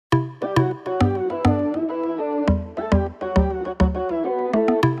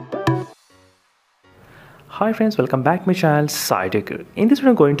Hi friends, welcome back to my channel saitechguruu. In this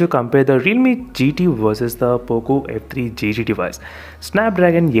video I'm going to compare the Realme GT versus the Poco F3 GT device.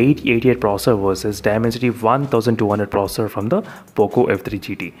 Snapdragon 888 processor versus Dimensity 1200 processor from the Poco F3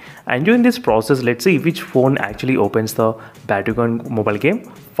 GT. And during this process, let's see which phone actually opens the Battleground mobile game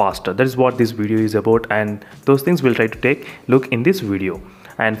faster. That is what this video is about, and those things we'll try to take a look in this video.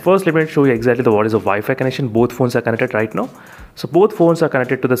 And first let me show you exactly what is a Wi-Fi connection. Both phones are connected right now. So both phones are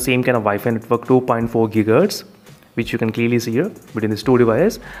connected to the same kind of Wi-Fi network, 2.4 gigahertz, which you can clearly see here between these two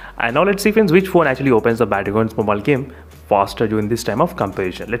devices. And now let's see friends which phone actually opens the Battlegrounds mobile game faster during this time of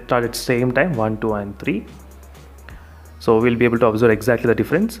comparison. Let's start at the same time, 1, 2 and 3. So we'll be able to observe exactly the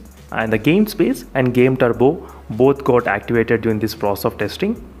difference. And the game space and game turbo both got activated during this process of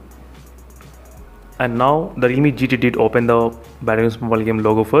testing. And now the Realme GT did open the Battlegrounds mobile game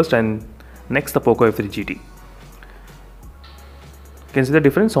logo first, and next the Poco F3 GT. You can see the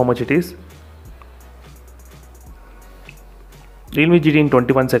difference, how much it is. Realme GT in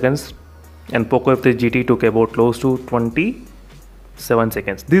 21 seconds and Poco F3 GT took about close to 27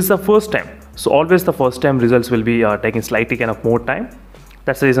 seconds. This is the first time. So always the first time results will be taking slightly kind of more time.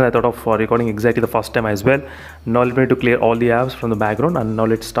 That's the reason I thought of recording exactly the first time as well. Now let me to clear all the apps from the background, and now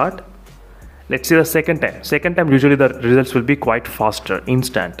let's start. Let's see the second time. Second time usually the results will be quite faster,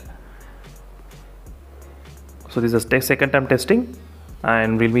 instant. So this is the second time testing,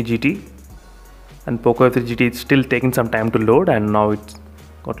 and Realme GT and Poco F3 GT is still taking some time to load, and now it's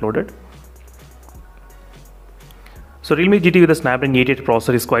got loaded. So Realme GT with the Snapdragon 888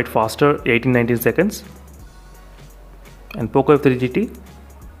 processor is quite faster, 18-19 seconds, and Poco F3 GT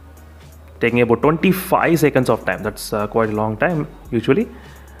taking about 25 seconds of time. That's quite a long time usually.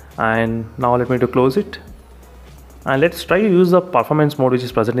 And now let me to close it, and let's try to use the performance mode which is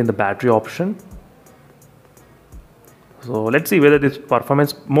present in the battery option. So let's see whether this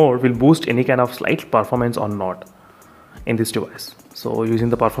performance mode will boost any kind of slight performance or not in this device. So using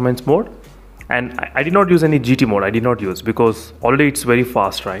the performance mode, and I did not use any GT mode. I did not use because already it's very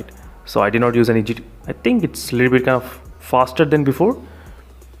fast, right? So I did not use any GT. I think it's a little bit kind of faster than before,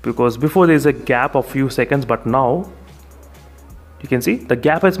 because before there is a gap of few seconds, but now you can see the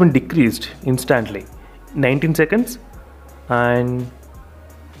gap has been decreased instantly. 19 seconds and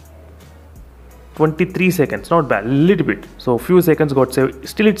 23 seconds, not bad, a little bit. So few seconds got saved.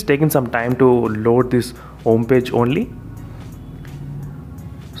 Still it's taken some time to load this home page only.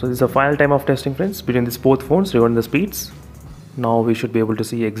 So this is the final time of testing friends between these both phones regarding the speeds. Now we should be able to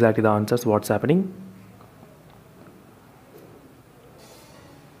see exactly the answers, what's happening.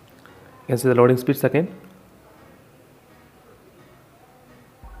 You can see the loading speeds again.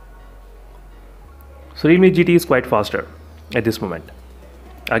 So Realme GT is quite faster at this moment.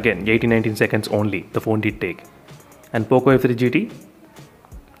 Again, 18-19 seconds only the phone did take. And Poco F3 GT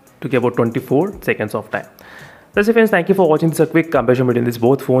took about 24 seconds of time. That's it friends, thank you for watching this quick comparison between these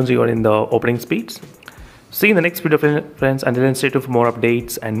both phones regarding the opening speeds. See you in the next video friends. Until then, stay tuned for more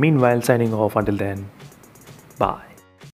updates, and meanwhile signing off. Until then, bye.